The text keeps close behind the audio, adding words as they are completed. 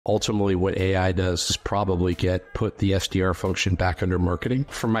Ultimately, what AI does is probably put the SDR function back under marketing.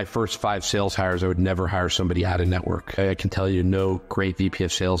 For my first 5 sales hires, I would never hire somebody out of network. I can tell you no great VP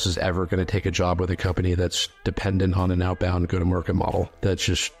of sales is ever going to take a job with a company that's dependent on an outbound go-to-market model. That's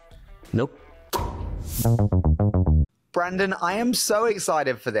just, nope. Brendon, I am so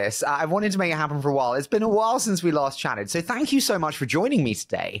excited for this. I've wanted to make it happen for a while. It's been a while since we last chatted, so thank you so much for joining me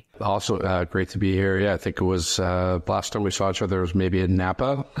today. Also, great to be here. Yeah, I think it was last time we saw each other was maybe in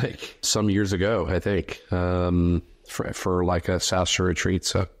Napa, like some years ago, I think, for like a SaaS retreat.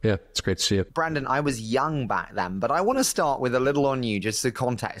 So yeah, it's great to see you. Brendon, I was young back then, but I want to start with a little on you, just the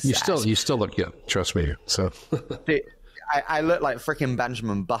context. You still look young, trust me. So. I look like freaking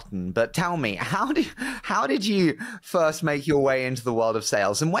Benjamin Button, but tell me, how did you first make your way into the world of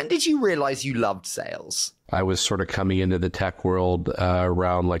sales? And when did you realize you loved sales? I was sort of coming into the tech world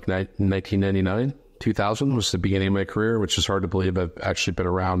around like 1999. 2000 was the beginning of my career, which is hard to believe I've actually been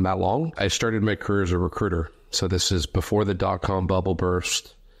around that long. I started my career as a recruiter. So this is before the dot-com bubble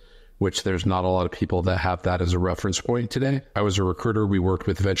burst, which there's not a lot of people that have that as a reference point today. I was a recruiter. We worked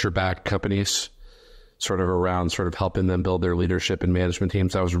with venture-backed companies sort of helping them build their leadership and management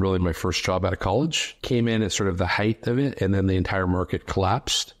teams. That was really my first job out of college. Came in at sort of the height of it, and then the entire market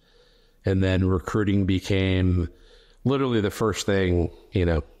collapsed. And then recruiting became literally the first thing,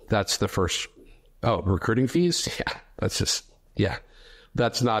 that's the first, recruiting fees? Yeah,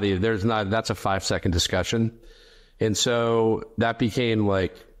 that's not even, that's a 5-second discussion. And so that became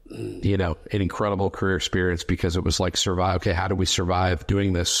like, an incredible career experience because it was like how do we survive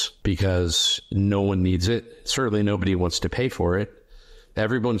doing this? Because no one needs it. Certainly nobody wants to pay for it.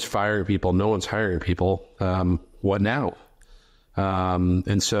 Everyone's firing people. No one's hiring people. What now?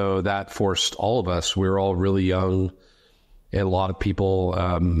 And so that forced all of us, we were all really young, and a lot of people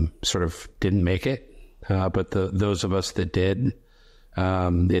sort of didn't make it. But those of us that did,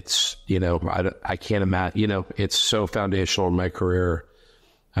 it's, I can't imagine, it's so foundational in my career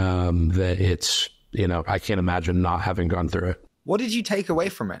that it's, I can't imagine not having gone through it. What did you take away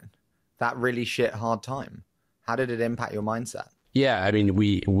from it? That really hard time? How did it impact your mindset? Yeah, I mean,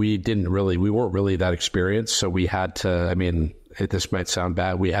 we weren't really that experienced. So we had to, this might sound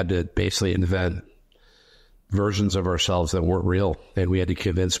bad. We had to basically invent versions of ourselves that weren't real. And we had to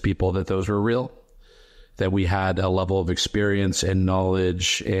convince people that those were real, that we had a level of experience and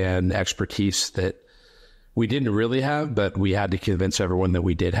knowledge and expertise that we didn't really have, but we had to convince everyone that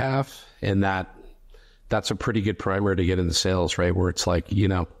we did have. And that's a pretty good primer to get into sales, right? Where it's like,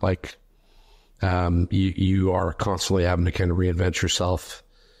 you are constantly having to kind of reinvent yourself.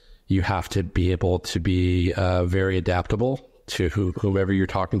 You have to be able to be very adaptable to whomever you're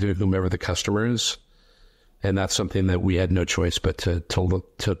talking to, whomever the customer is. And that's something that we had no choice but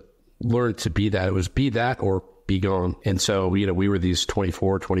to learn to be that. It was be that or be gone. And so, we were these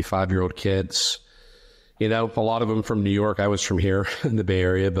 24, 25-year-old kids, a lot of them from New York. I was from here in the Bay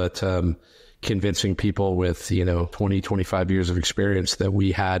Area, but convincing people with, 20, 25 years of experience that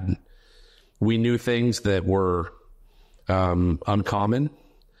we knew things that were uncommon.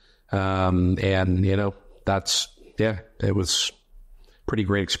 It was pretty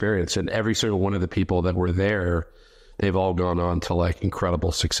great experience. And every single one of the people that were there, they've all gone on to like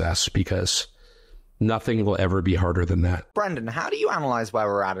incredible success because nothing will ever be harder than that. Brendon, how do you analyze where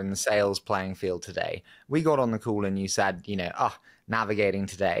we're at in the sales playing field today? We got on the call and you said, navigating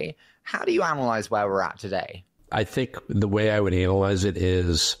today. How do you analyze where we're at today? I think the way I would analyze it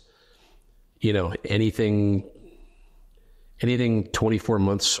is, anything 24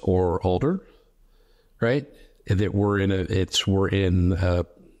 months or older, right? That we're in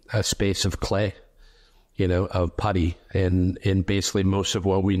a space of clay, of putty, and basically most of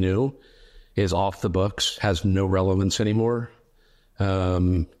what we knew is off the books, has no relevance anymore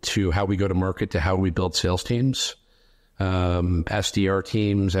to how we go to market, to how we build sales teams, SDR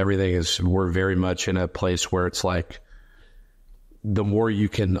teams, everything we're very much in a place where it's like, the more you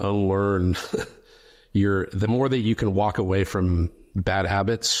can unlearn the more that you can walk away from bad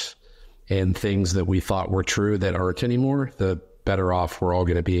habits and things that we thought were true that aren't anymore, the better off we're all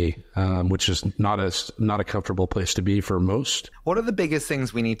going to be, which is not a comfortable place to be for most. What are the biggest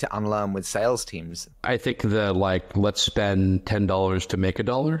things we need to unlearn with sales teams? I think let's spend $10 to make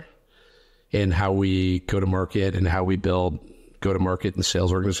 $1 in how we go to market and how we build go to market and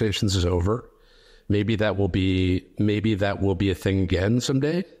sales organizations is over. Maybe that will be a thing again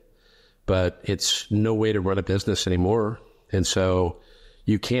someday, but it's no way to run a business anymore. And so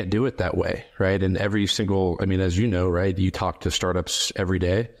you can't do it that way, right? And as you know, right, you talk to startups every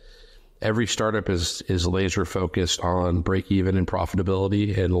day. Every startup is laser focused on break even and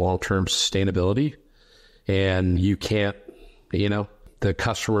profitability and long-term sustainability. And you can't, the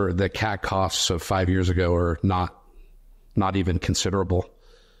CAC costs of 5 years ago are not even considerable.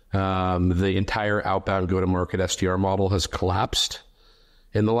 The entire outbound go-to-market SDR model has collapsed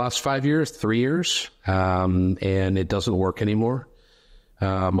in the last 5 years, 3 years, and it doesn't work anymore.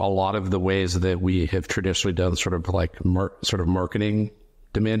 A lot of the ways that we have traditionally done sort of marketing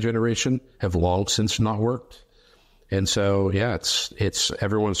demand generation have long since not worked. And so, yeah, it's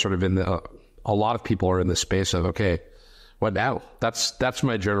everyone's sort of a lot of people are in the space of, okay, what now? That's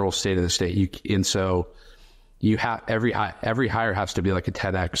my general state of the state. And so you have every hire has to be like a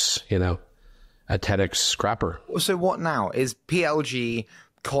 10x, a 10x scrapper. So what now? Is PLG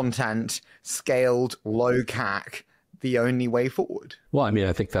content scaled low CAC the only way forward? Well, I mean,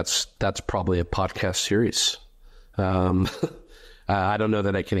 I think that's probably a podcast series. I don't know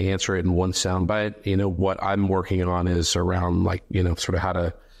that I can answer it in one soundbite. What I'm working on is around sort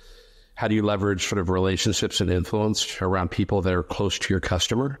of how do you leverage sort of relationships and influence around people that are close to your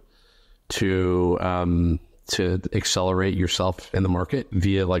customer to accelerate yourself in the market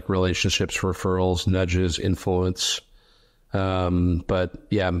via like relationships, referrals, nudges, influence. But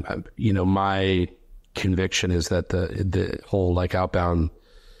yeah, my conviction is that the whole like outbound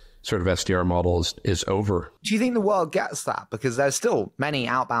sort of SDR model is over. Do you think the world gets that? Because there's still many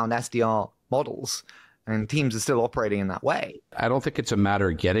outbound SDR models and teams are still operating in that way. I don't think it's a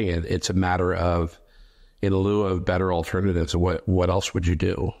matter of getting it. It's a matter of, in lieu of better alternatives, what else would you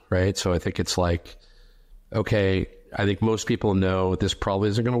do, right? So I think it's like, okay, I think most people know this probably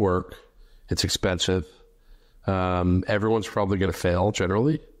isn't going to work. It's expensive. Everyone's probably going to fail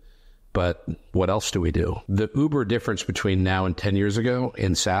generally. But what else do we do? The uber difference between now and 10 years ago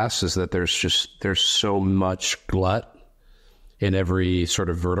in SaaS is that there's so much glut in every sort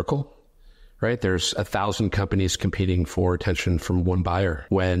of vertical, right? There's 1,000 companies competing for attention from one buyer.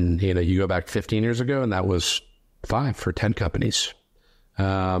 When, you go back 15 years ago and that was 5 or 10 companies.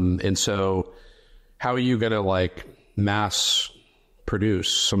 And so how are you going to like mass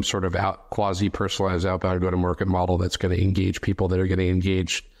produce some sort of quasi-personalized outbound go-to-market model that's going to engage people that are getting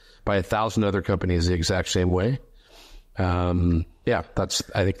engaged by 1,000 other companies the exact same way? I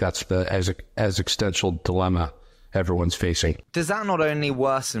think that's the existential dilemma everyone's facing. Does that not only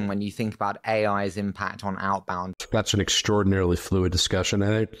worsen when you think about AI's impact on outbound? That's an extraordinarily fluid discussion,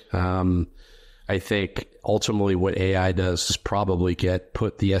 I think. I think ultimately what AI does is probably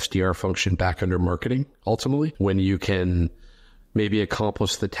put the SDR function back under marketing, ultimately, when you can maybe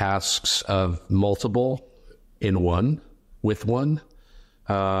accomplish the tasks of multiple with one.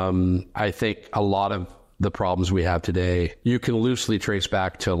 I think a lot of the problems we have today, you can loosely trace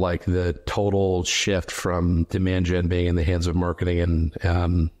back to like the total shift from demand gen being in the hands of marketing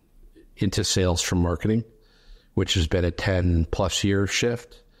and into sales from marketing, which has been a 10 plus year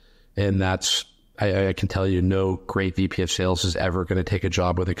shift. And that's, I can tell you, no great VP of sales is ever going to take a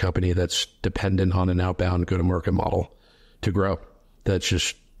job with a company that's dependent on an outbound go-to-market model to grow. That's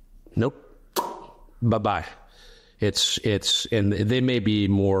just, nope, bye-bye. And they may be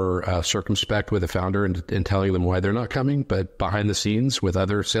more circumspect with the founder and telling them why they're not coming, but behind the scenes with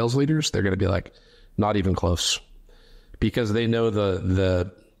other sales leaders, they're going to be like, not even close, because they know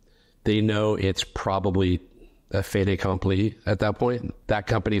they know it's probably a fait accompli at that point. That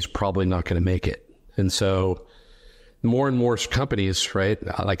company is probably not going to make it. And so more and more companies, right?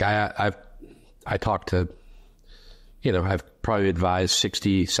 Like I talked to, I've probably advised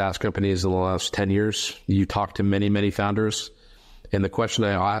 60 SaaS companies in the last 10 years. You talk to many, many founders. And the question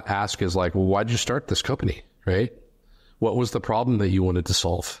I ask is like, well, why'd you start this company, right? What was the problem that you wanted to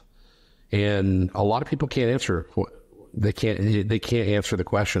solve? And a lot of people can't answer. They can't answer the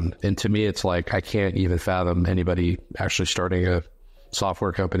question. And to me, it's like, I can't even fathom anybody actually starting a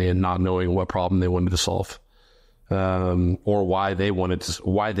software company and not knowing what problem they wanted to solve. Or why they were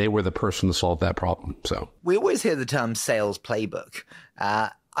the person to solve that problem. So we always hear the term sales playbook.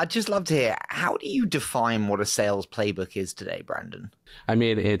 I'd just love to hear, how do you define what a sales playbook is today, Brendon? I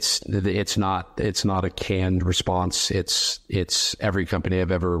mean, it's not a canned response. It's every company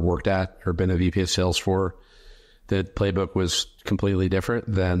I've ever worked at or been a VP of sales for. The playbook was completely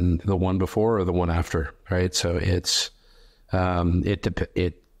different than the one before or the one after, right? So it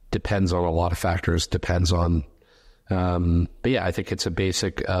depends on a lot of factors. Depends on. But yeah, I think it's a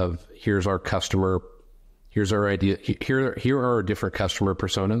basic of here's our customer, here's our idea, here are our different customer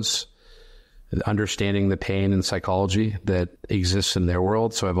personas, understanding the pain and psychology that exists in their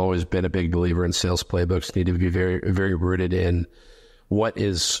world. So I've always been a big believer in sales playbooks need to be very, very rooted in what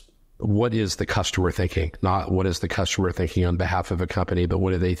is the customer thinking, not what is the customer thinking on behalf of a company, but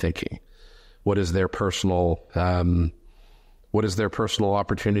what are they thinking? What is their personal, what is their personal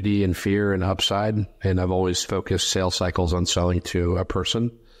opportunity and fear and upside. And I've always focused sales cycles on selling to a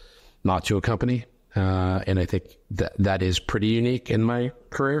person, not to a company. And I think that is pretty unique in my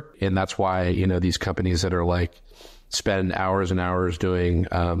career. And that's why, you know, these companies that are like spend hours and hours doing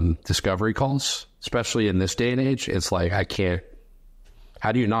discovery calls, especially in this day and age, it's like,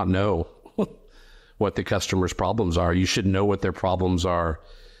 how do you not know what the customer's problems are? You should know what their problems are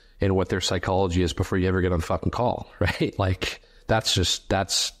and what their psychology is before you ever get on the fucking call, right? Like that's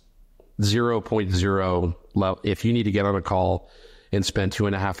 0.0 level. If you need to get on a call and spend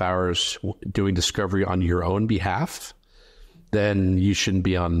 2.5 hours doing discovery on your own behalf, then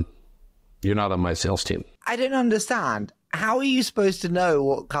you're not on my sales team. I don't understand. How are you supposed to know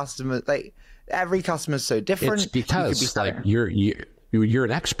what customers, like every customer is so different? It's because like you're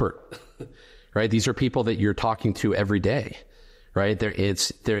an expert, right? These are people that you're talking to every day, right? Their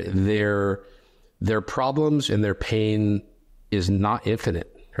problems and their pain is not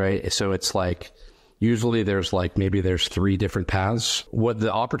infinite, right? So it's like, usually there's maybe 3 different paths. What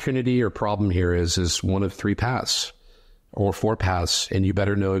the opportunity or problem here is one of 3 paths or 4 paths. And you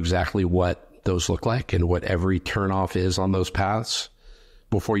better know exactly what those look like and what every turnoff is on those paths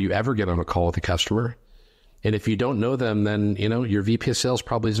before you ever get on a call with a customer. And if you don't know them, then, you know, your VP of sales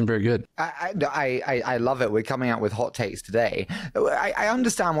probably isn't very good. I love it. We're coming out with hot takes today. I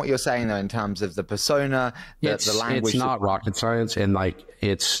understand what you're saying, though, in terms of the persona, the language. It's not rocket science. And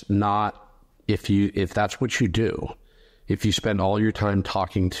it's not, if that's what you do, if you spend all your time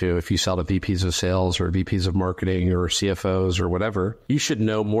talking to, if you sell to VPs of sales or VPs of marketing or CFOs or whatever, you should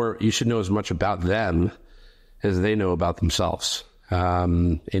know more. You should know as much about them as they know about themselves.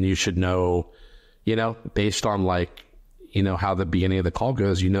 And you should know, you know, based on how the beginning of the call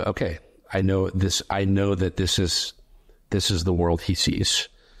goes, you know, okay, I know that this is the world he sees.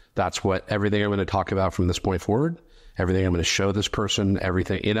 That's what everything I'm going to talk about from this point forward, everything I'm going to show this person,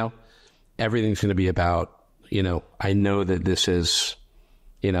 everything, you know, everything's going to be about, you know, I know that this is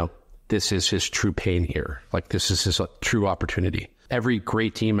his true pain here. Like this is his true opportunity. Every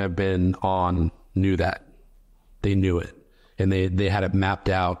great team I've been on knew that. They knew it and they had it mapped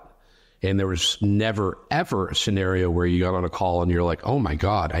out. And there was never, ever a scenario where you got on a call and you're like, oh my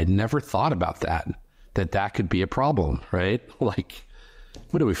God, I never thought about that could be a problem, right? Like,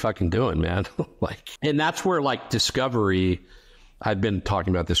 what are we fucking doing, man? And that's where discovery, I've been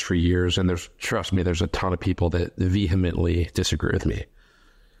talking about this for years, and trust me, there's a ton of people that vehemently disagree with me.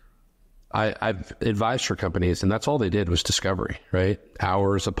 I've advised for companies, and that's all they did was discovery, right?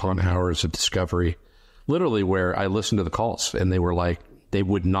 Hours upon hours of discovery, literally where I listened to the calls and they were like, they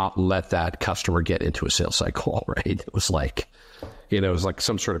would not let that customer get into a sales cycle, right? It was like, you know, it was like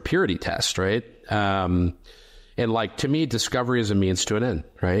some sort of purity test, right? And to me, discovery is a means to an end,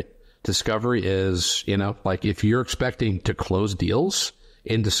 right? Discovery is, you know, if you're expecting to close deals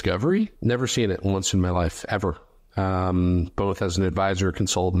in discovery, never seen it once in my life, ever. Both as an advisor,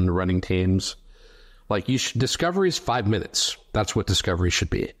 consultant, running teams. Discovery is 5 minutes. That's what discovery should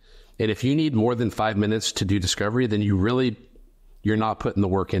be. And if you need more than 5 minutes to do discovery, then you're not putting the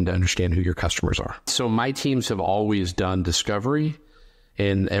work in to understand who your customers are. So my teams have always done discovery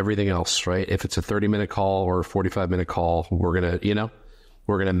and everything else, right? If it's a 30-minute call or a 45-minute call, we're going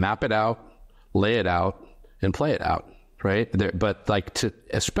to map it out, lay it out, and play it out, right?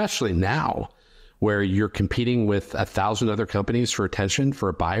 Especially now where you're competing with 1,000 other companies for attention for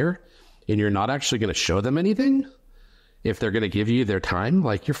a buyer, and you're not actually going to show them anything if they're going to give you their time,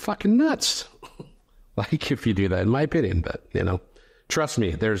 you're fucking nuts. If you do that, in my opinion. But, you know, trust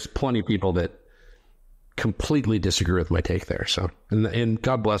me, there's plenty of people that completely disagree with my take there. So, and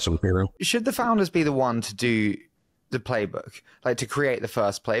God bless them, you know. Should the founders be the one to do the playbook, to create the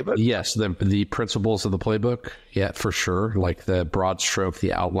first playbook? Yes, the principles of the playbook. Yeah, for sure. The broad stroke,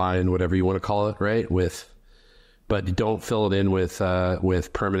 the outline, whatever you want to call it, right? But don't fill it in with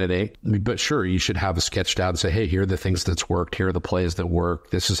permanent ink. But sure, you should have a sketched out and say, hey, here are the things that's worked. Here are the plays that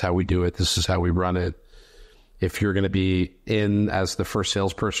work. This is how we do it. This is how we run it. If you're going to be in as the first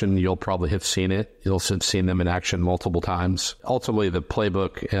salesperson, you'll probably have seen it. You'll have seen them in action multiple times. Ultimately, the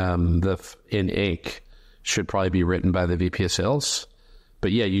playbook, in ink, should probably be written by the VP of sales.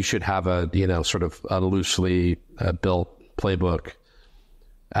 But yeah, you should have a loosely built playbook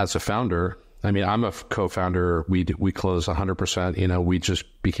as a founder. I mean, I'm a co-founder. We close 100%. You know, we just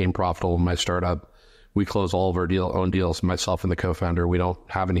became profitable in my startup. We close all of our own deals, myself and the co-founder. We don't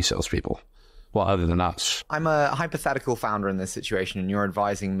have any salespeople. Well, other than us. I'm a hypothetical founder in this situation, and you're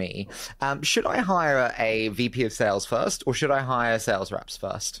advising me. Should I hire a VP of sales first, or should I hire sales reps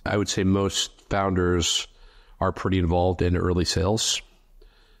first? I would say most founders are pretty involved in early sales.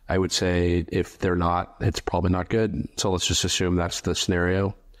 I would say if they're not, it's probably not good. So let's just assume that's the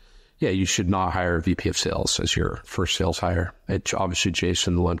scenario. Yeah, you should not hire a VP of sales as your first sales hire. Obviously,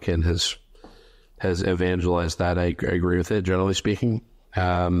 Jason Lumpkin has evangelized that. I agree with it, generally speaking.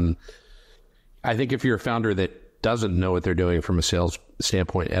 I think if you're a founder that doesn't know what they're doing from a sales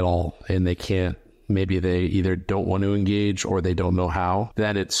standpoint at all, and they can't, maybe they either don't want to engage or they don't know how,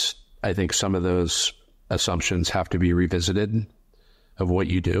 then I think some of those assumptions have to be revisited of what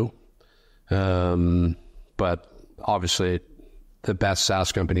you do. But obviously, the best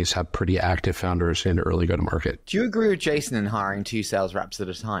SaaS companies have pretty active founders in early go-to-market. Do you agree with Jason in hiring 2 sales reps at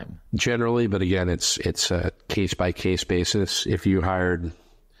a time? Generally, but again, it's a case-by-case basis. If you hired,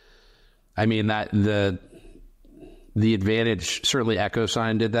 I mean, that the advantage, certainly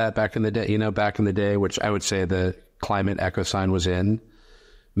EchoSign did that back in the day, which I would say the climate EchoSign was in,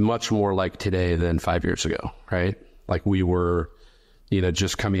 much more like today than 5 years ago, right? Like we were,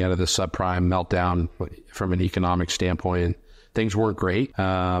 just coming out of the subprime meltdown from an economic standpoint. Things weren't great.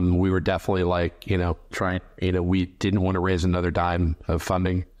 We were definitely we didn't want to raise another dime of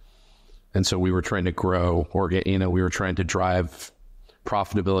funding. And so we were trying to grow we were trying to drive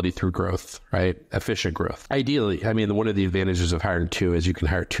profitability through growth, right? Efficient growth. Ideally, I mean, one of the advantages of hiring 2 is you can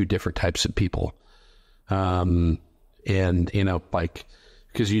hire 2 different types of people. Because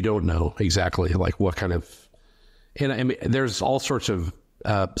you don't know exactly what kind of, and I mean, there's all sorts of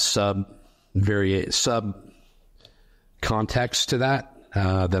sub context to that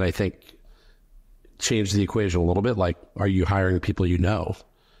that I think change the equation a little bit. Like, are you hiring people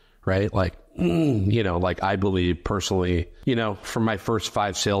right? I believe personally, from my first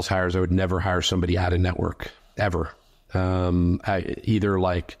 5 sales hires, I would never hire somebody out of network ever.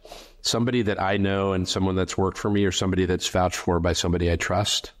 Either somebody that I know and someone that's worked for me, or somebody that's vouched for by somebody I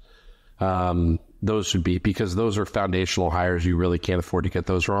trust. Those would be, because those are foundational hires. You really can't afford to get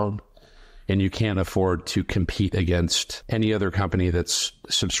those wrong. And you can't afford to compete against any other company that's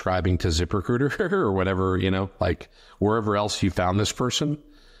subscribing to ZipRecruiter or whatever, wherever else you found this person.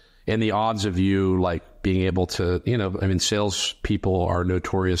 And the odds of you being able to, sales people are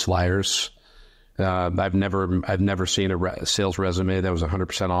notorious liars. I've never seen a sales resume that was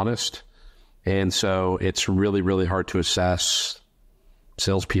 100% honest. And so it's really, really hard to assess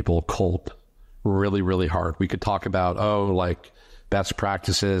salespeople cold. Really, really hard. We could talk about, best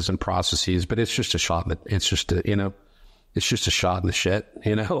practices and processes, but it's just a shot in the, it's just a shot in the shit,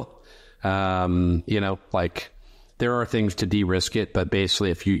 there are things to de-risk it, but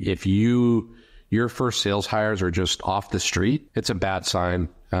basically if your first sales hires are just off the street, it's a bad sign,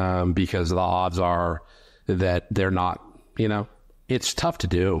 because the odds are that they're not, it's tough to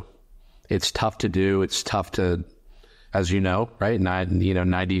do. It's tough to, as right?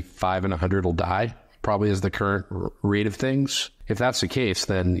 95 and 100 will die, probably is the current rate of things. If that's the case,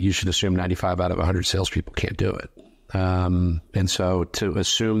 then you should assume 95 out of 100 salespeople can't do it. And so to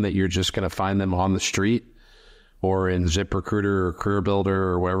assume that you're just going to find them on the street or in ZipRecruiter or Career Builder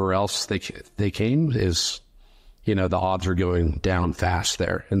or wherever else they came is, the odds are going down fast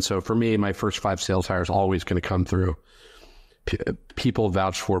there. And so for me, my first 5 sales hires are always going to come through people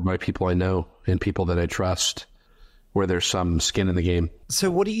vouched for by people I know and people that I trust, where there's some skin in the game. So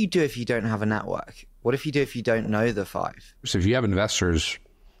what do you do if you don't have a network? What if you don't know the 5? So if you have investors,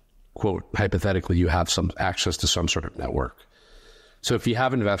 quote, hypothetically, you have some access to some sort of network. So if you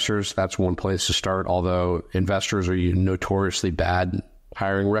have investors, that's one place to start, although investors are notoriously bad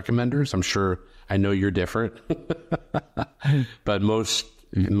hiring recommenders. I know you're different, but most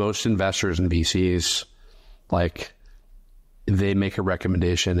investors and VCs, they make a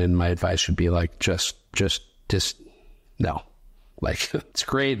recommendation, and my advice would be just no. It's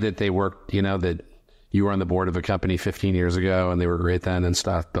great that they worked, that you were on the board of a company 15 years ago and they were great then and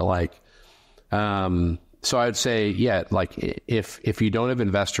stuff. But so I'd say, if you don't have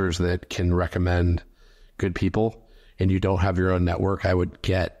investors that can recommend good people and you don't have your own network, I would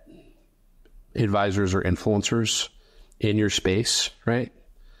get advisors or influencers in your space, right?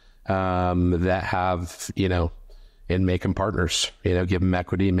 That have, and make them partners, give them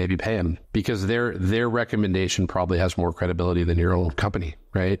equity, maybe pay them, because their recommendation probably has more credibility than your own company,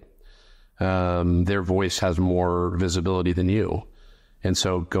 right? Their voice has more visibility than you. And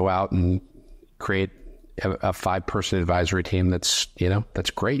so go out and create a 5-person advisory team that's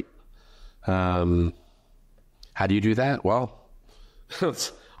great. How do you do that? Well,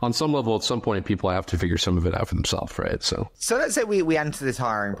 on some level, at some point, people have to figure some of it out for themselves, right? So let's say we enter this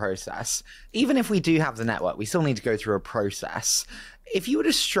hiring process. Even if we do have the network, we still need to go through a process. If you were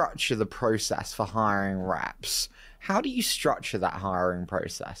to structure the process for hiring reps, How do you structure that hiring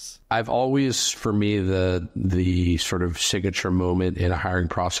process? I've always, for me, the sort of signature moment in a hiring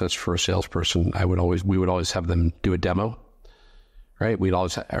process for a salesperson, we would always have them do a demo, right? We'd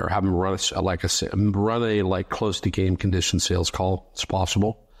always have them run a close to game condition sales call as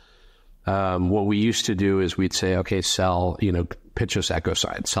possible. What we used to do is we'd say, okay, pitch us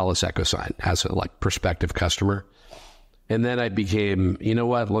EchoSign, sell us EchoSign as a prospective customer. And then I became, you know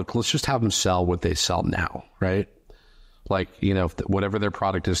what, look, let's just have them sell what they sell now, right? Whatever their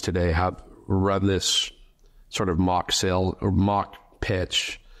product is today, run this sort of mock sale or mock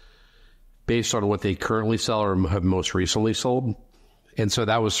pitch based on what they currently sell or have most recently sold. And so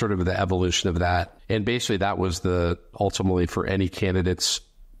that was sort of the evolution of that. And basically that was ultimately for any candidates,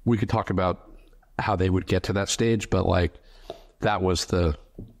 we could talk about how they would get to that stage, but that was the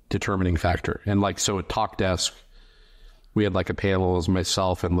determining factor. And so at TalkDesk, we had a panel as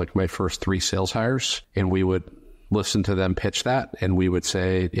myself and my first 3 sales hires, and we would listen to them pitch that, and we would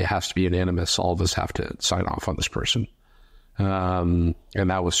say it has to be unanimous. All of us have to sign off on this person. And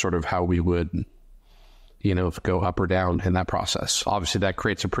that was sort of how we would, go up or down in that process. Obviously, that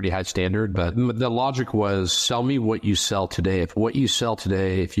creates a pretty high standard, but the logic was sell me what you sell today. If what you sell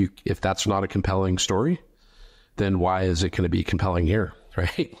today, if that's not a compelling story, then why is it going to be compelling here,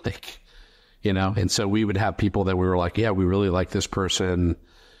 right? And so we would have people that we were like, yeah, we really like this person,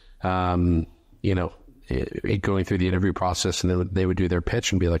 going through the interview process, and then they would do their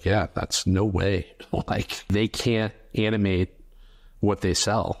pitch and be like, yeah, that's no way. They can't animate what they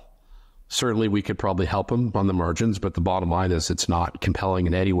sell. Certainly we could probably help them on the margins, but the bottom line is it's not compelling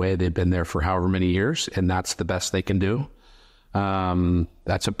in any way. They've been there for however many years, and that's the best they can do. I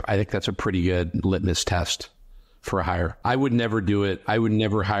think that's a pretty good litmus test for a hire. I would never do it. I would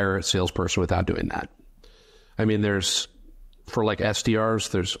never hire a salesperson without doing that. I mean, for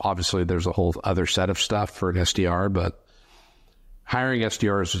SDRs, there's a whole other set of stuff for an SDR, but hiring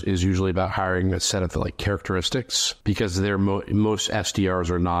SDRs is usually about hiring a set of characteristics, because most SDRs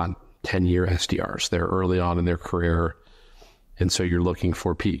are not 10-year SDRs. They're early on in their career. And so you're looking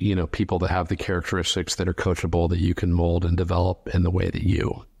for people that have the characteristics that are coachable, that you can mold and develop in the way that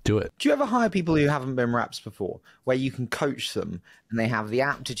you do it. Do you ever hire people who haven't been reps before, where you can coach them and they have the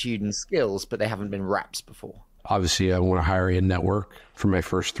aptitude and skills, but they haven't been reps before? Obviously, I want to hire a network for my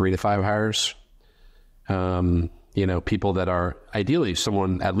first 3 to 5 hires. People that are ideally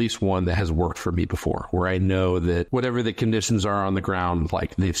at least one that has worked for me before, where I know that whatever the conditions are on the ground,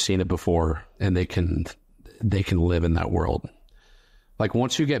 they've seen it before and they can live in that world.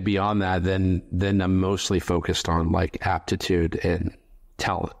 Once you get beyond that, then I'm mostly focused on aptitude and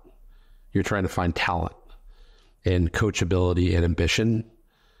talent. You're trying to find talent and coachability and ambition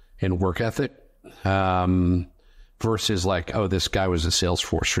and work ethic. Versus this guy was a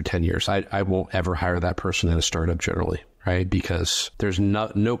Salesforce for 10 years. I won't ever hire that person in a startup generally, right? Because there's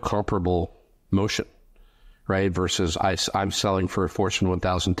no comparable motion, right? Versus I'm selling for a Fortune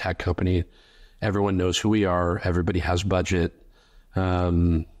 1000 tech company. Everyone knows who we are. Everybody has budget,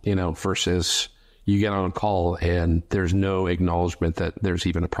 versus you get on a call and there's no acknowledgement that there's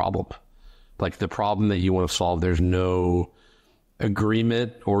even a problem. The problem that you want to solve, there's no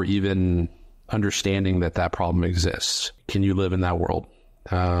agreement or even understanding that problem exists. Can you live in that world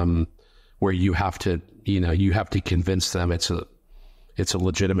where you have to convince them it's a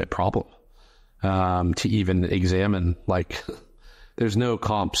legitimate problem to even examine? There's no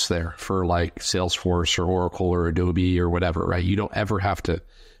comps there for Salesforce or Oracle or Adobe or whatever, right? You don't ever have to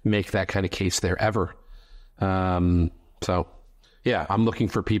make that kind of case there ever. So yeah, I'm looking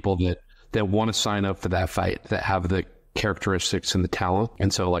for people that want to sign up for that fight, that have the characteristics and the talent.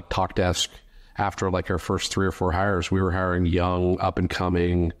 And so TalkDesk, after our first 3 or 4 hires, we were hiring young, up and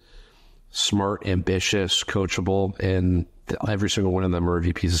coming, smart, ambitious, coachable, and every single one of them are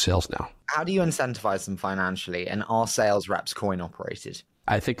VPs of sales now. How do you incentivize them financially, and are sales reps coin operated?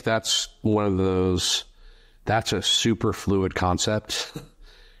 I think that's one of those, that's a super fluid concept,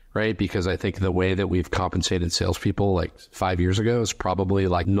 right? Because I think the way that we've compensated salespeople 5 years ago is probably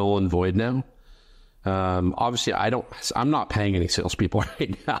null and void now. Obviously I'm not paying any salespeople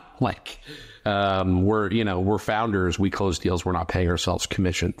right now. We're founders. We close deals. We're not paying ourselves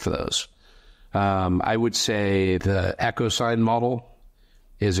commission for those. I would say the EchoSign model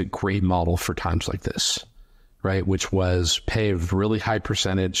is a great model for times like this, right? Which was pay a really high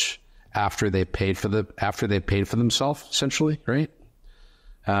percentage after they paid for themselves, essentially, right?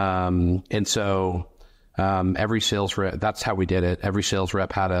 And so every sales rep, that's how we did it. Every sales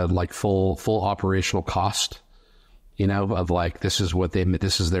rep had a full operational cost, of this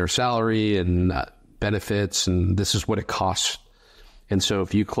is their salary and benefits, and this is what it costs. And so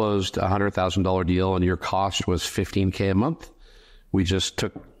if you closed a $100,000 deal and your cost was $15K a month, we just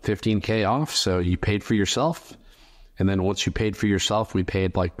took $15K off. So you paid for yourself. And then once you paid for yourself, we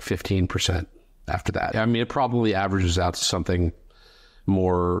paid like 15% after that. I mean, it probably averages out to something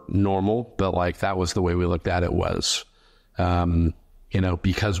more normal, but like that was the way we looked at it was,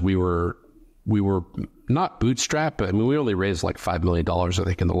 because we were not bootstrapped, but I mean, we only raised like $5 million, I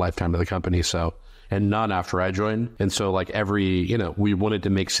think, in the lifetime of the company. So, and none after I joined. And so like we wanted to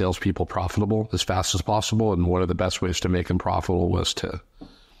make salespeople profitable as fast as possible. And one of the best ways to make them profitable was to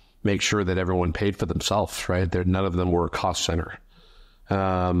make sure that everyone paid for themselves, right? None of them were a cost center.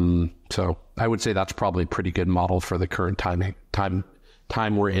 So I would say that's probably a pretty good model for the current time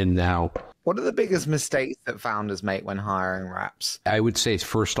we're in now. What are the biggest mistakes that founders make when hiring reps? I would say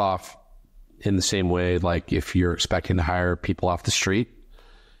first off, in the same way, like if you're expecting to hire people off the street,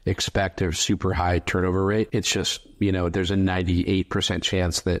 expect a super high turnover rate. It's just, there's a 98%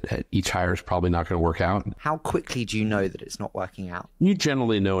 chance that each hire is probably not going to work out. How quickly do you know that it's not working out? You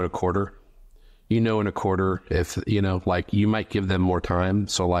generally know in a quarter. In a quarter if, like you might give them more time.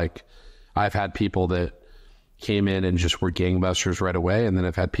 So like I've had people that came in and just were gangbusters right away. And then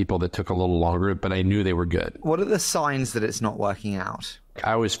I've had people that took a little longer, but I knew they were good. What are the signs that it's not working out?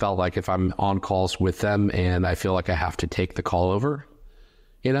 I always felt like if I'm on calls with them and I feel like I have to take the call over,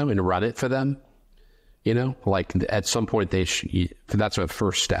 and run it for them, like at some point that's a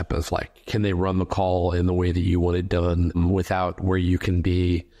first step of like, can they run the call in the way that you want it done without where you can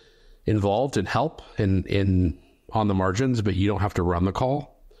be involved and help in on the margins, but you don't have to run the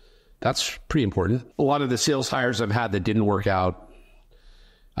call. That's pretty important. A lot of the sales hires I've had that didn't work out,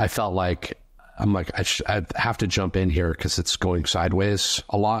 I felt like, I have to jump in here because it's going sideways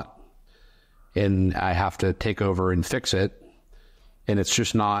a lot and I have to take over and fix it. And it's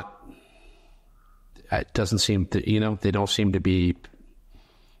just not, it doesn't seem to, they don't seem to be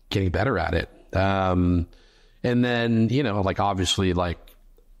getting better at it. And then, like obviously like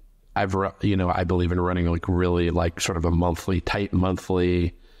I believe in running like really like sort of a tight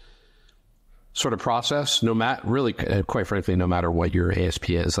monthly sort of process, quite frankly, no matter what your ASP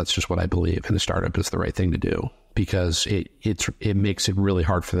is. That's just what I believe in a startup is the right thing to do, because it makes it really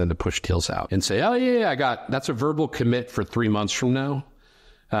hard for them to push deals out and say, oh yeah, that's a verbal commit for 3 months from now.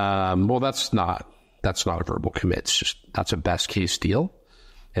 Well, that's not a verbal commit. It's just, that's a best case deal.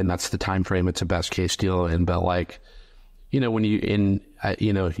 And that's the time frame. It's a best case deal. But like, when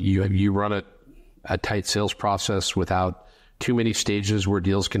you run a tight sales process without too many stages where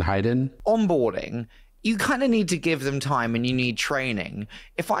deals can hide in. Onboarding, you kind of need to give them time and you need training.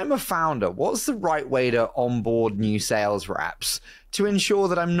 If I'm a founder, what's the right way to onboard new sales reps to ensure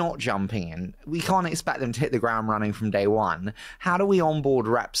that I'm not jumping in? We can't expect them to hit the ground running from day one. How do we onboard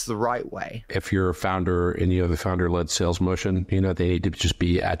reps the right way? If you're a founder and you have a founder-led sales motion, they need to just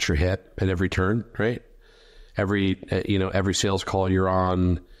be at your hip at every turn, right? Every sales call you're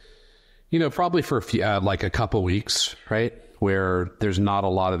on, probably for a couple weeks, right? Where there's not a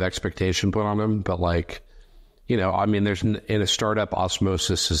lot of expectation put on them, but like, there's in a startup,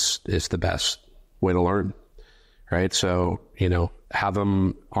 osmosis is the best way to learn, right? So, have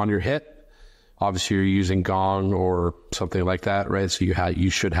them on your hit. Obviously you're using Gong or something like that, right? So you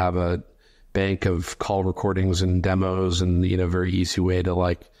should have a bank of call recordings and demos and, very easy way to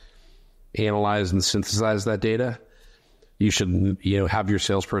like analyze and synthesize that data. You should, have your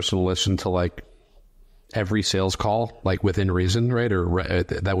salesperson listen to like every sales call, like within reason, right? Or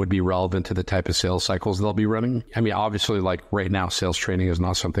that would be relevant to the type of sales cycles they'll be running. I mean, obviously, like right now, sales training is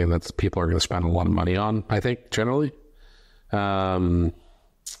not something that people are going to spend a lot of money on, I think, generally. So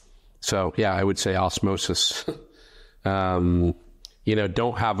yeah, I would say osmosis. Don't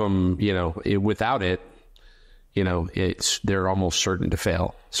have them, without it, they're almost certain to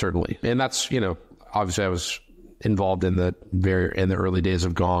fail, certainly. And that's, obviously I was involved in the early days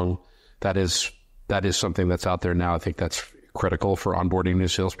of Gong. That is something that's out there now. I think that's critical for onboarding new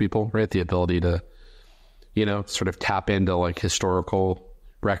salespeople, right? The ability to, sort of tap into like historical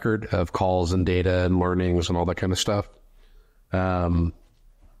record of calls and data and learnings and all that kind of stuff.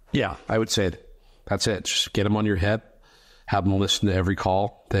 Yeah, I would say that's it. Just get them on your hip, have them listen to every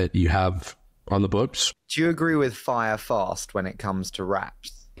call that you have on the books. Do you agree with fire fast when it comes to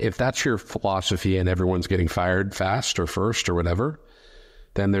reps? If that's your philosophy and everyone's getting fired fast or first or whatever,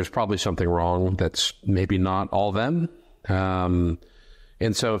 then there's probably something wrong that's maybe not all them. And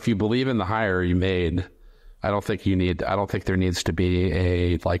so if you believe in the hire you made, I don't think there needs to be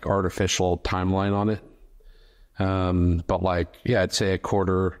a like artificial timeline on it. But like, yeah, I'd say a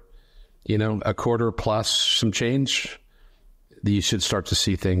quarter plus some change, you should start to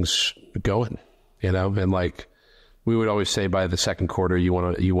see things going, and like we would always say by the second quarter,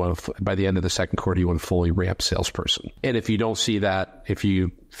 by the end of the second quarter, you want to fully ramp salesperson. And if you don't see that, if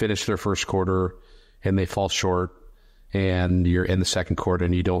you finish their first quarter and they fall short and you're in the second quarter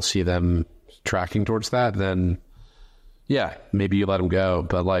and you don't see them tracking towards that, then yeah, maybe you let them go.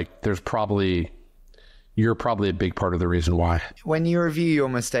 But like, you're probably a big part of the reason why. When you review your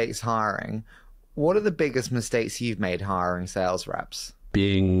mistakes hiring, what are the biggest mistakes you've made hiring sales reps?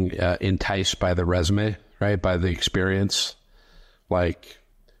 Being enticed by the resume, right? By the experience. Like,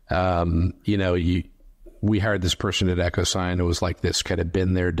 we hired this person at EchoSign. It was like this kind of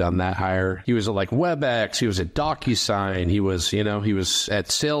been there, done that hire. He was at like WebEx. He was at DocuSign. He was at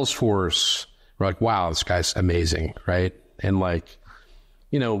Salesforce. We're like, wow, this guy's amazing, right? And like,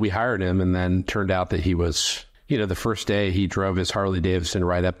 we hired him, and then turned out that he was, the first day he drove his Harley Davidson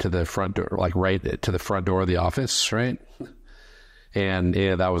right up to the front door, like right to the front door of the office, right? And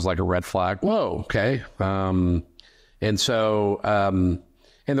yeah, that was like a red flag. Whoa, okay. And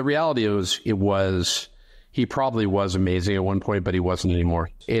the reality was he probably was amazing at one point, but he wasn't anymore.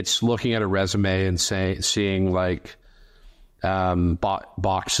 It's looking at a resume and seeing like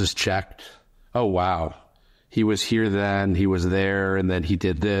boxes checked. Oh, wow. He was here then, he was there, and then he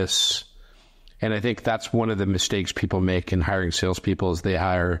did this. And I think that's one of the mistakes people make in hiring salespeople is they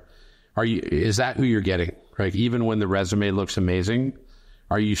hire, is that who you're getting? Right? Even when the resume looks amazing,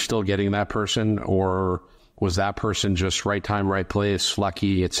 are you still getting that person? Or was that person just right time, right place,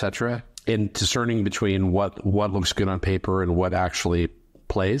 lucky, etc.? And discerning between what looks good on paper and what actually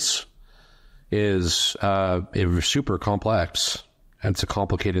plays is super complex. And it's a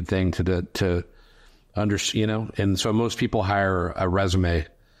complicated thing to understand, and so most people hire a resume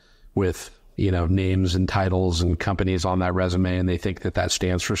with, names and titles and companies on that resume, and they think that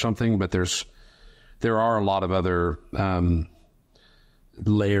stands for something, but there are a lot of other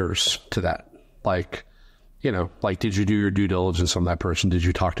layers to that. Like, did you do your due diligence on that person? Did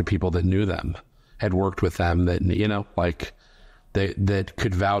you talk to people that knew them, had worked with them, that, that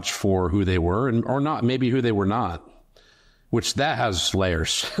could vouch for who they were or not, maybe who they were not, which that has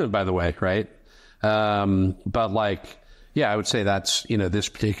layers, by the way, right? But like, yeah, I would say that's, this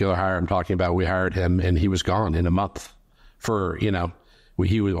particular hire I'm talking about, we hired him and he was gone in a month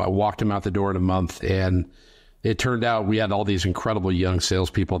I walked him out the door in a month, and it turned out we had all these incredible young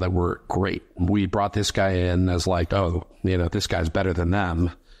salespeople that were great. We brought this guy in as like, oh, this guy's better than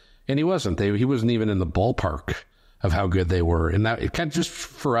them. And he wasn't. He wasn't even in the ballpark of how good they were. And that it kind of just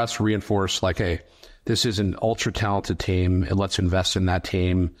for us reinforced like, hey, this is an ultra talented team. Let's invest in that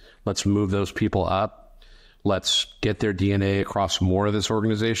team. Let's move those people up. Let's get their DNA across more of this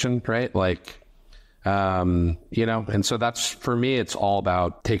organization, right? Like, and so that's, for me, it's all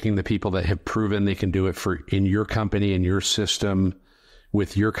about taking the people that have proven they can do it in your company, in your system,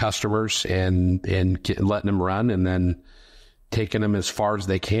 with your customers, and letting them run, and then taking them as far as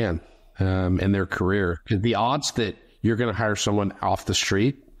they can in their career. The odds that you're going to hire someone off the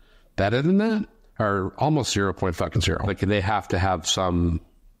street better than that are almost 0.0. Like, they have to have some,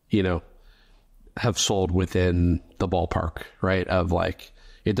 have sold within the ballpark, right? Of like,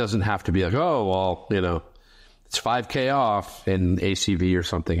 it doesn't have to be like, oh, well, it's $5,000 off in ACV or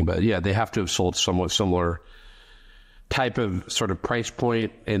something. But yeah, they have to have sold somewhat similar type of sort of price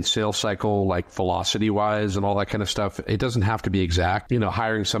point and sales cycle, like velocity wise and all that kind of stuff. It doesn't have to be exact.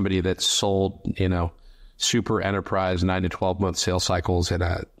 Hiring somebody that's sold, super enterprise 9 to 12 month sales cycles at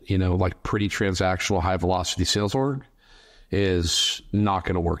a, like pretty transactional high velocity sales org is not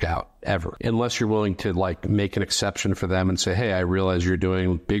going to work out ever, unless you're willing to like make an exception for them and say, hey, I realize you're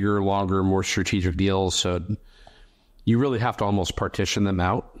doing bigger, longer, more strategic deals. So you really have to almost partition them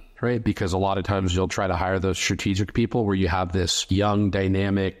out, right? Because a lot of times you'll try to hire those strategic people where you have this young,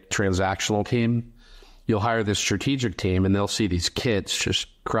 dynamic, transactional team. You'll hire this strategic team and they'll see these kids just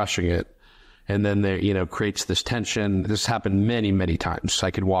crushing it. And then there, creates this tension. This happened many, many times.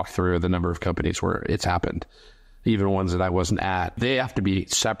 I could walk through the number of companies where it's happened. Even ones that I wasn't at, they have to be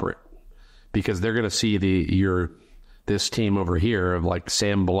separate because they're going to see this team over here of like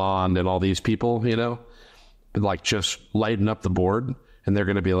Sam Blond and all these people, but like just lighten up the board, and they're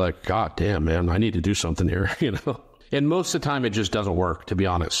going to be like, God damn, man, I need to do something here, And most of the time it just doesn't work, to be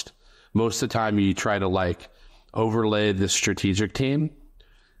honest. Most of the time you try to like overlay this strategic team,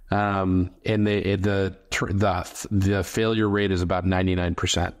 and the failure rate is about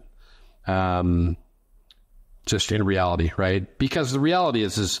 99%. Just in reality, right? Because the reality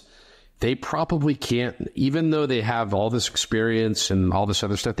is they probably can't, even though they have all this experience and all this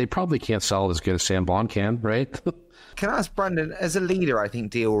other stuff, they probably can't sell it as good as Sam Bond can, right? Can I ask Brendon, as a leader, I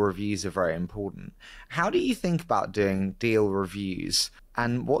think deal reviews are very important. How do you think about doing deal reviews,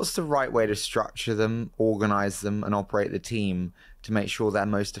 and what's the right way to structure them, organize them, and operate the team to make sure they're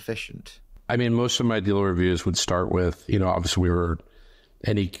most efficient? I mean, most of my deal reviews would start with, obviously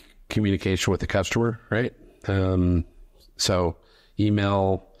any communication with the customer, right? So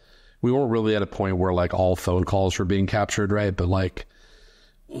email, we weren't really at a point where like all phone calls were being captured, right? But like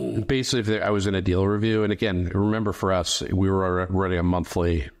basically if I was in a deal review, and again, remember for us, we were running a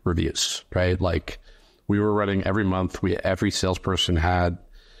monthly reviews, right? Like we were running every month, every salesperson had,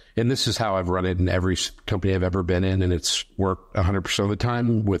 and this is how I've run it in every company I've ever been in, and it's worked 100% of the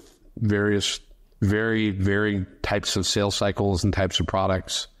time with various, very varying types of sales cycles and types of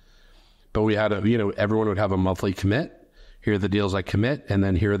products. But we had everyone would have a monthly commit. Here are the deals I commit, and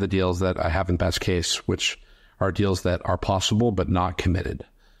then here are the deals that I have in best case, which are deals that are possible but not committed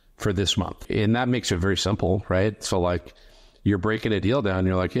for this month. And that makes it very simple, right? So like you're breaking a deal down,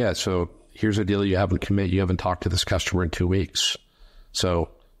 you're like, yeah, so here's a deal you haven't commit, you haven't talked to this customer in 2 weeks. So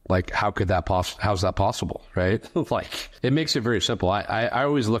like, how's that possible, right? Like it makes it very simple. I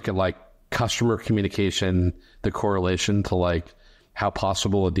always look at like customer communication, the correlation to like how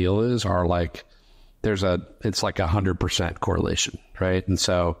possible a deal is, are like, it's like 100% correlation, right? And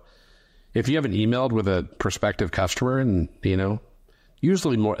so if you haven't emailed with a prospective customer and,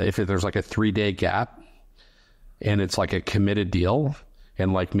 usually more, if there's like a 3-day gap and it's like a committed deal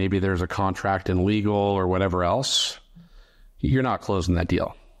and like maybe there's a contract and legal or whatever else, you're not closing that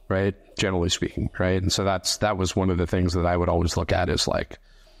deal, right? Generally speaking, right? And so that was one of the things that I would always look at is like,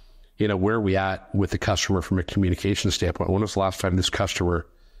 where are we at with the customer from a communication standpoint? When was the last time this customer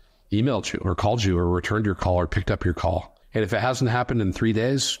emailed you or called you or returned your call or picked up your call? And if it hasn't happened in 3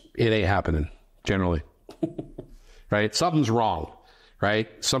 days, it ain't happening generally, right? Something's wrong, right?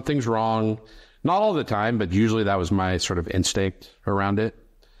 Something's wrong. Not all the time, but usually that was my sort of instinct around it,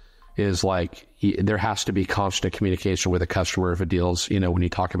 is like, there has to be constant communication with a customer if a deal's, when you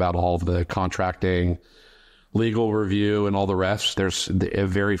talk about all of the contracting, legal review and all the rest, there's a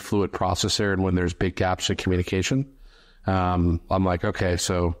very fluid process there. And when there's big gaps in communication, I'm like, okay,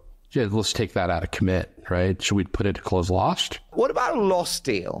 so yeah, let's take that out of commit, right? Should we put it to close lost? What about a lost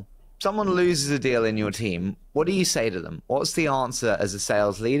deal? Someone loses a deal in your team. What do you say to them? What's the answer as a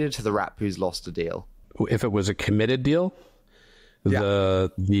sales leader to the rep who's lost a deal? If it was a committed deal,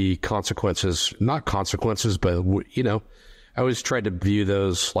 the consequences, not consequences, but, I always tried to view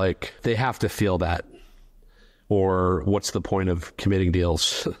those like they have to feel that, or what's the point of committing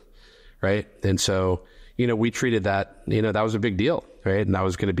deals, right? And so, we treated that, that was a big deal, right? And that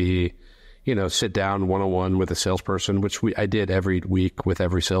was going to be, sit down one-on-one with a salesperson, which I did every week with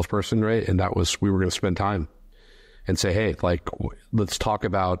every salesperson, right? And we were going to spend time and say, hey, like, let's talk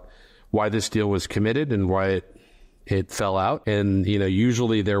about why this deal was committed and why it fell out. And,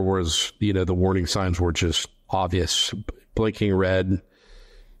 usually there was, the warning signs were just obvious, blinking red.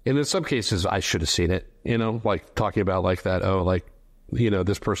 And in some cases, I should have seen it, like talking about like that, oh, like,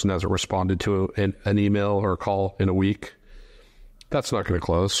 this person hasn't responded to an email or a call in a week. That's not going to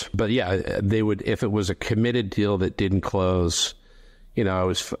close. But yeah, they would, if it was a committed deal that didn't close,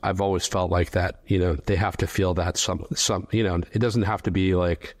 I've always felt like that, they have to feel that some, it doesn't have to be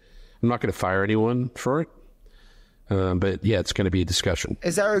like, I'm not going to fire anyone for it. But yeah, it's going to be a discussion.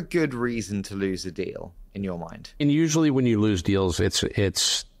 Is there a good reason to lose a deal in your mind? And usually when you lose deals,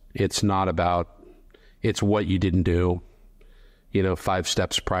 it's not about, it's what you didn't do, 5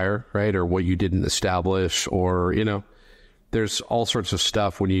 steps prior, right? Or what you didn't establish, or, there's all sorts of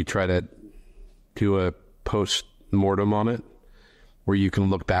stuff when you try to do a post-mortem on it, where you can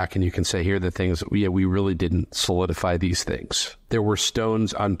look back and you can say, here are the things that we really didn't solidify these things. There were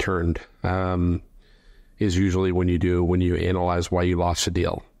stones unturned, is usually when you analyze why you lost a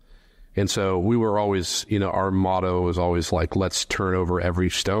deal. And so we were always, our motto was always like, let's turn over every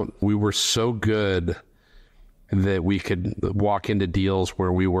stone. We were so good that we could walk into deals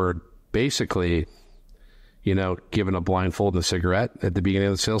where we were basically, given a blindfold and a cigarette at the beginning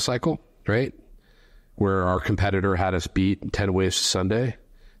of the sales cycle, right? Where our competitor had us beat 10 ways to Sunday.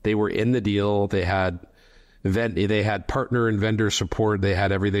 They were in the deal. They had partner and vendor support. They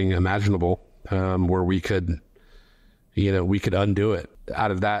had everything imaginable, where we could undo it.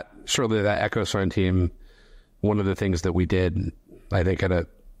 Out of that, surely that EchoSign team, one of the things that we did, I think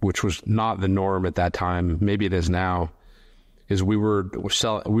which was not the norm at that time, maybe it is now, is we were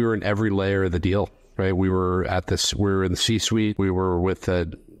in every layer of the deal, right? We were in the C-suite. We were with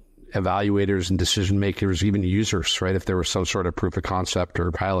the evaluators and decision makers, even users, right? If there was some sort of proof of concept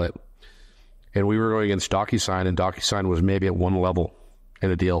or pilot, And we were going against DocuSign, and DocuSign was maybe at one level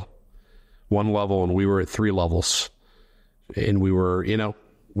in a deal. One level, and we were at 3 levels. And we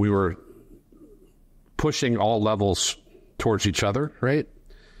were pushing all levels towards each other, right?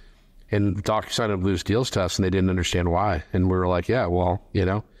 And DocuSign would lose deals to us, and they didn't understand why. And we were like, yeah, well,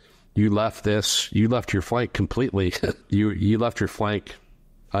 you left your flank completely. you left your flank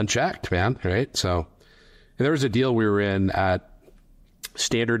unchecked, man, right? So, and there was a deal we were in at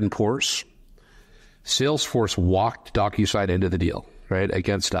Standard & Poor's. Salesforce walked DocuSign into the deal, right,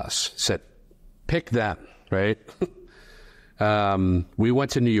 against us. Said, pick them, right? We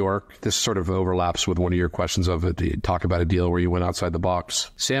went to New York. This sort of overlaps with one of your questions of it. Talk about a deal where you went outside the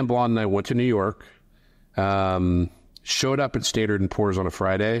box. Sam Blond and I went to New York, showed up at Standard & Poor's on a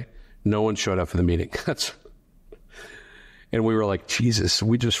Friday. No one showed up for the meeting. And we were like, Jesus,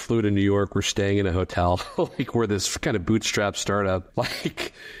 we just flew to New York. We're staying in a hotel. Like, we're this kind of bootstrap startup.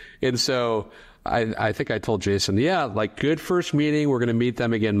 And so I think I told Jason, yeah, like, good first meeting. We're going to meet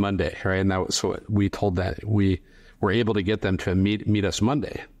them again Monday, right? And that was what we told that. We were able to get them to meet us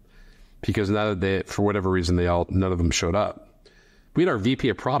Monday, because now that for whatever reason, none of them showed up. We had our VP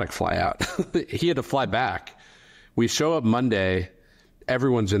of product fly out. He had to fly back. We show up Monday.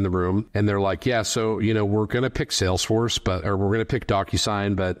 Everyone's in the room, and they're like, yeah, so, we're going to pick Salesforce, or we're going to pick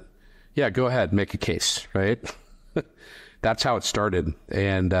DocuSign, but yeah, go ahead, make a case, right? That's how it started.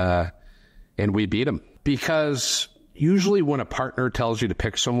 And we beat them, because usually when a partner tells you to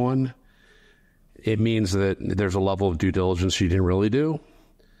pick someone, it means that there's a level of due diligence you didn't really do.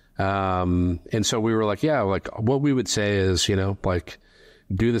 And so we were like, yeah, like, what we would say is,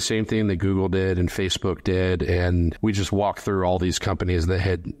 do the same thing that Google did and Facebook did. And we just walked through all these companies that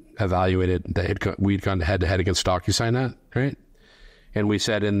had evaluated, we'd gone head to head against DocuSign at, right? And we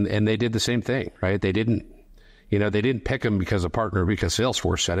said, and they did the same thing, right? They didn't pick them because a partner, because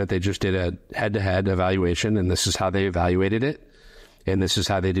Salesforce said it. They just did a head to head evaluation, and this is how they evaluated it. And this is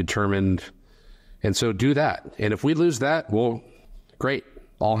how they determined. And so do that. And if we lose that, well, great.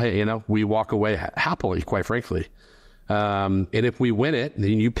 We walk away happily, quite frankly. And if we win it,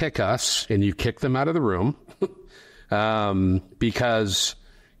 then you pick us and you kick them out of the room, because,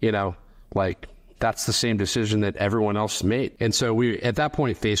 that's the same decision that everyone else made. And so at that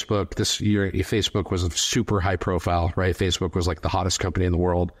point, Facebook was a super high profile, right? Facebook was like the hottest company in the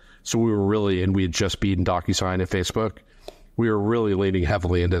world. So we had just beaten DocuSign at Facebook. We were really leaning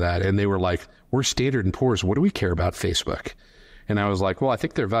heavily into that. And they were like, we're Standard & Poor's. What do we care about Facebook? And I was like, well, I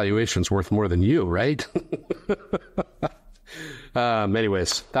think their valuation's worth more than you, right?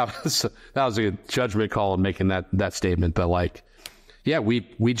 Anyways, that was a judgment call in making that statement. But yeah,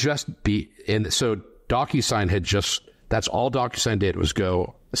 we just beat. And so DocuSign that's all DocuSign did was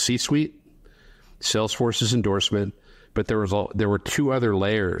go C-suite, Salesforce's endorsement. But there were 2 other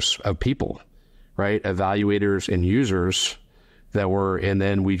layers of people, right? Evaluators and users and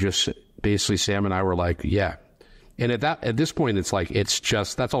then we just basically, Sam and I were like, yeah. And at this point, it's like,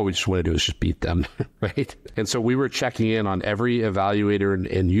 that's all we just want to do is just beat them, right? And so we were checking in on every evaluator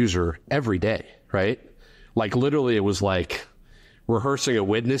and user every day, right? Like, literally, it was like rehearsing a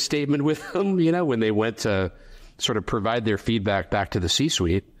witness statement with them, when they went to sort of provide their feedback back to the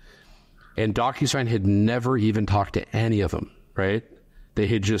C-suite. And DocuSign had never even talked to any of them, right? They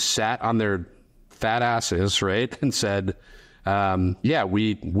had just sat on their fat asses, right? And said, yeah,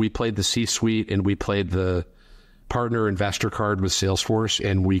 we played the C-suite and we played the partner investor card with Salesforce,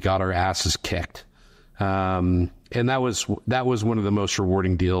 and we got our asses kicked. And that was one of the most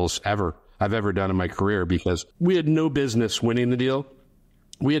rewarding deals I've ever done in my career, because we had no business winning the deal.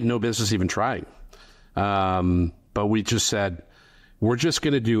 We had no business even trying. But we just said, we're just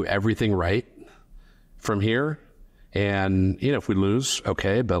going to do everything right from here. And, if we lose,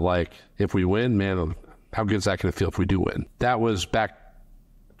 okay. But if we win, man, how good is that going to feel if we do win? That was back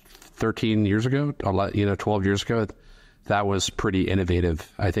 13 years ago, 12 years ago. That was pretty innovative.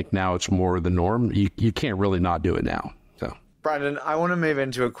 I think now it's more the norm. You can't really not do it now. So, Brendon, I want to move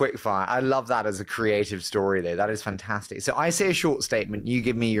into a quick fire. I love that as a creative story, though. That is fantastic. So I say a short statement. You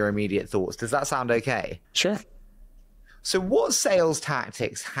give me your immediate thoughts. Does that sound okay? Sure. So what sales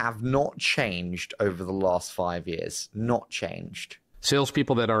tactics have not changed over the last 5 years? Not changed.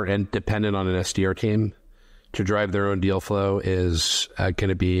 Salespeople that are dependent on an SDR team to drive their own deal flow is going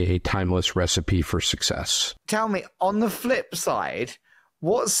to be a timeless recipe for success. Tell me, on the flip side,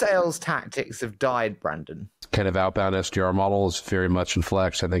 what sales tactics have died, Brendon? Kind of outbound SDR model is very much in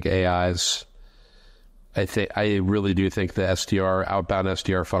flex. I think I really do think the outbound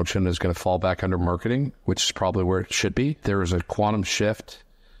SDR function is going to fall back under marketing, which is probably where it should be. There was a quantum shift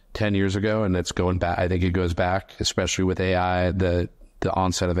 10 years ago, and it's going back. I think it goes back, especially with AI. The the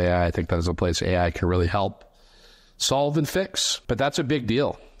onset of AI. I think that is a place AI can really help solve and fix. But that's a big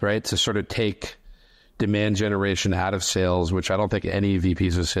deal, right? To sort of take demand generation out of sales, which I don't think any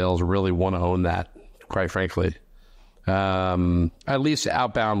VPs of sales really want to own that, quite frankly. At least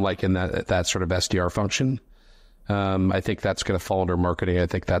outbound, like in that sort of SDR function. I think that's going to fall under marketing. I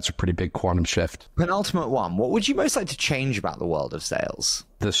think that's a pretty big quantum shift. Penultimate one, what would you most like to change about the world of sales?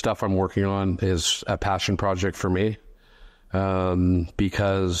 The stuff I'm working on is a passion project for me,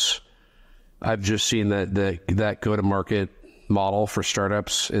 because I've just seen that go-to-market model for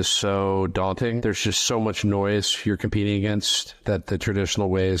startups is so daunting. There's just so much noise you're competing against that the traditional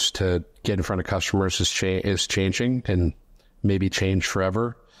ways to get in front of customers is changing and maybe change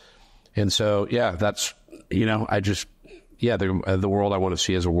forever. And so, yeah, that's, the world I want to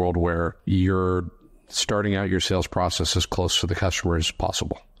see is a world where you're starting out your sales process as close to the customer as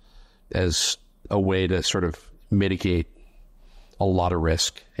possible, as a way to sort of mitigate a lot of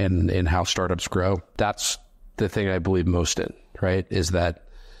risk in how startups grow. That's the thing I believe most in, right? Is that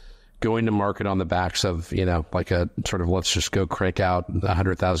going to market on the backs of, like a sort of, let's just go crank out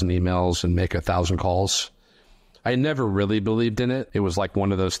 100,000 emails and make 1,000 calls. I never really believed in it. It was like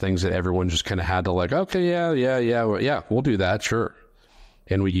one of those things that everyone just kind of had to like, okay, yeah, we'll do that, sure.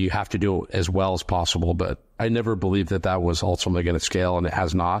 And you have to do it as well as possible. But I never believed that was ultimately going to scale, and it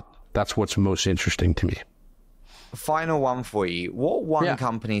has not. That's what's most interesting to me. Final one for you. What one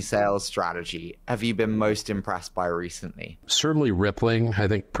company sales strategy have you been most impressed by recently? Certainly Rippling. I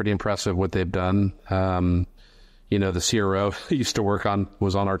think pretty impressive what they've done. The CRO used to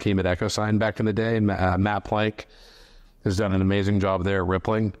was on our team at EchoSign back in the day. And Matt Plank has done an amazing job there at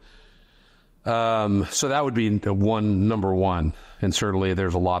Rippling. So that would be number one. And certainly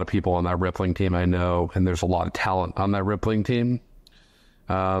there's a lot of people on that Rippling team I know, and there's a lot of talent on that Rippling team.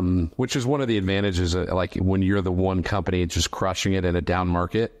 Which is one of the advantages, like when you're the one company just crushing it in a down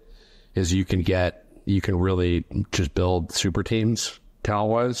market, is you can really just build super teams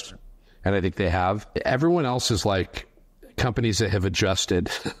talent-wise. And I think they have. Everyone else is like companies that have adjusted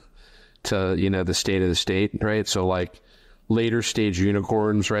to, the state of the state, right? So like later stage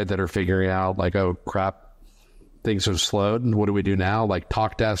unicorns, right, that are figuring out like, oh crap, things have slowed. And what do we do now? Like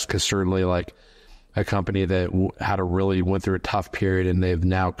TalkDesk is certainly like a company that went through a tough period, and they've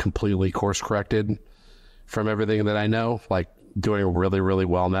now completely course corrected from everything that I know, like doing really, really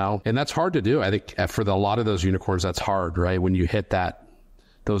well now. And that's hard to do. I think for a lot of those unicorns, that's hard, right? When you hit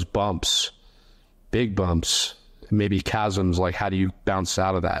those bumps, big bumps, maybe chasms, like how do you bounce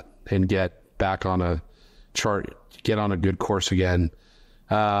out of that and get back on a chart, get on a good course again?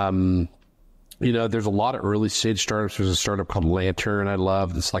 There's a lot of early stage startups. There's a startup called Lantern I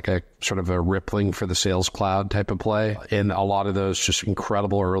love. It's like a sort of a Rippling for the Sales Cloud type of play. And a lot of those just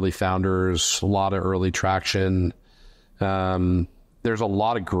incredible early founders, a lot of early traction. There's a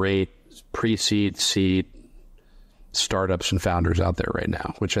lot of great pre-seed, seed startups and founders out there right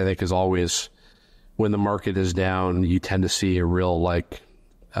now, which I think is always, when the market is down, you tend to see a real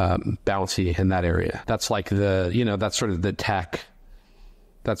bouncy in that area. That's like that's sort of the tech.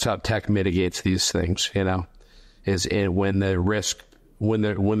 That's how tech mitigates these things, is when the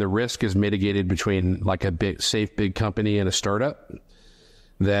risk is mitigated between like a big company and a startup,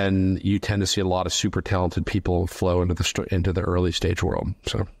 then you tend to see a lot of super talented people flow into the early stage world.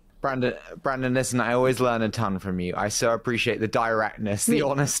 So Brendon, listen, I always learn a ton from you. I so appreciate the directness, the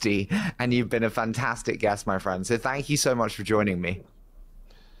honesty, and you've been a fantastic guest, my friend. So thank you so much for joining me.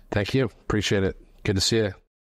 Thank you. Appreciate it. Good to see you.